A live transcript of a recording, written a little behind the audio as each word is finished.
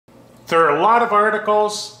There are a lot of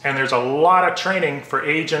articles and there's a lot of training for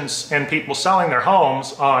agents and people selling their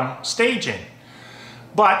homes on staging.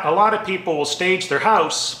 But a lot of people will stage their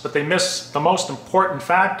house, but they miss the most important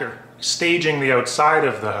factor, staging the outside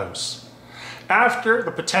of the house. After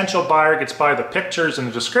the potential buyer gets by the pictures and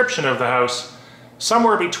the description of the house,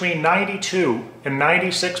 somewhere between 92 and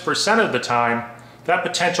 96% of the time, that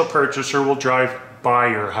potential purchaser will drive by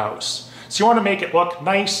your house. So you want to make it look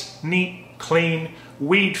nice, neat, clean,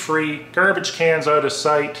 weed-free, garbage cans out of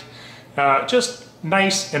sight, just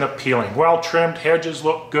nice and appealing. Well-trimmed, hedges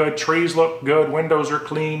look good, trees look good, windows are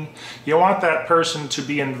clean. You want that person to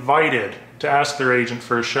be invited to ask their agent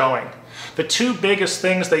for a showing. The two biggest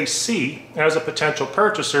things they see as a potential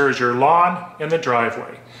purchaser is your lawn and the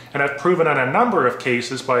driveway. And I've proven on a number of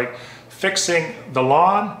cases by fixing the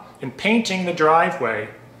lawn and painting the driveway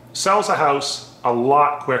sells a house a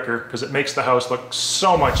lot quicker because it makes the house look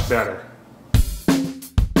so much better.